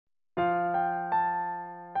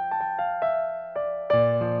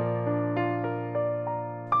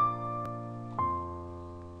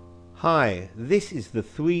Hi, this is the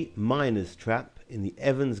 3 minors trap in the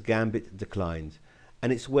Evans Gambit declined,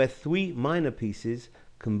 and it's where 3 minor pieces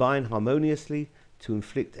combine harmoniously to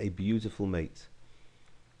inflict a beautiful mate.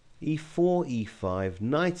 e4, e5,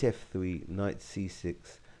 knight f3, knight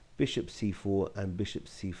c6, bishop c4 and bishop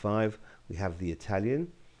c5. We have the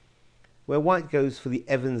Italian, where white goes for the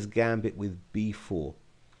Evans Gambit with b4.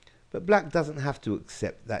 But black doesn't have to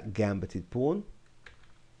accept that gambited pawn,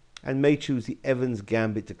 and may choose the Evans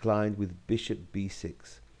Gambit declined with bishop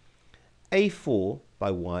b6. a4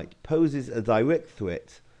 by white poses a direct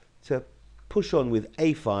threat to push on with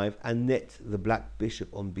a5 and net the black bishop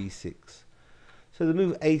on b6. So the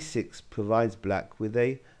move a6 provides black with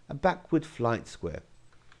a backward flight square.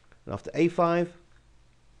 And after a5,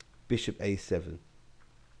 bishop a7.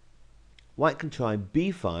 White can try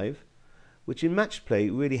b5, which in match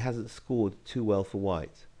play really hasn't scored too well for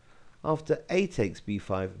white. After a takes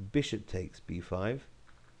b5, bishop takes b5.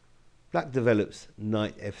 Black develops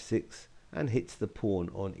knight f6 and hits the pawn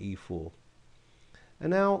on e4. And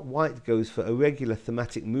now white goes for a regular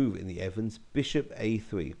thematic move in the Evans, bishop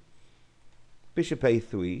a3. Bishop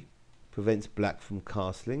a3 prevents black from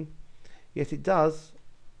castling, yet it does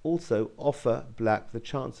also offer black the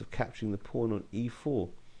chance of capturing the pawn on e4.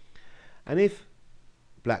 And if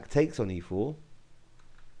black takes on e4,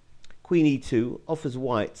 Queen e2 offers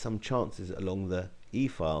white some chances along the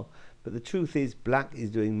e-file, but the truth is black is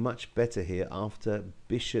doing much better here after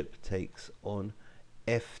bishop takes on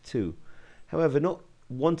f2. However, not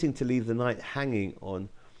wanting to leave the knight hanging on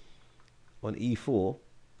e4,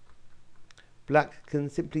 black can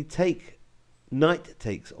simply take knight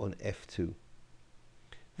takes on f2.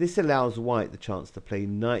 This allows white the chance to play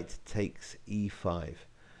knight takes e5,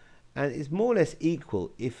 and is more or less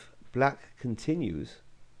equal if black continues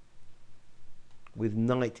with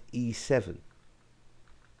knight e7.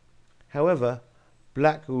 However,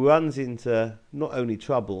 black runs into not only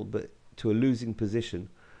trouble but to a losing position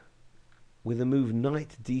with a move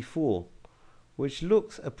knight d4, which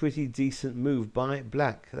looks a pretty decent move by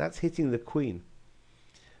black. That's hitting the queen,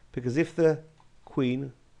 because if the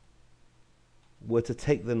queen were to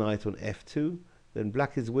take the knight on f2, then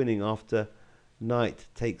black is winning after knight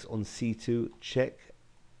takes on c2, check,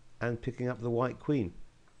 and picking up the white queen.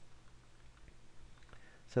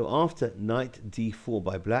 So after knight d4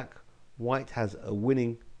 by black, white has a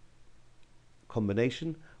winning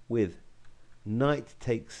combination with knight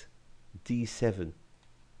takes d7,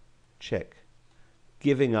 check,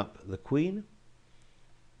 giving up the queen.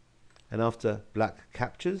 And after black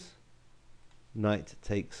captures, knight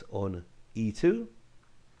takes on e2,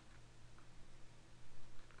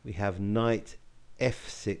 we have knight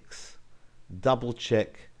f6, double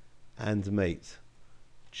check and mate,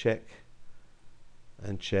 check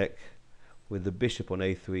and check, with the bishop on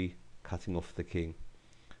a3 cutting off the king.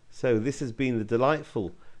 So this has been the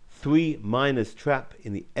delightful 3 minors trap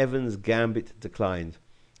in the Evans Gambit declined.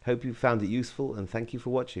 Hope you found it useful, and thank you for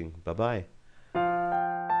watching. Bye bye.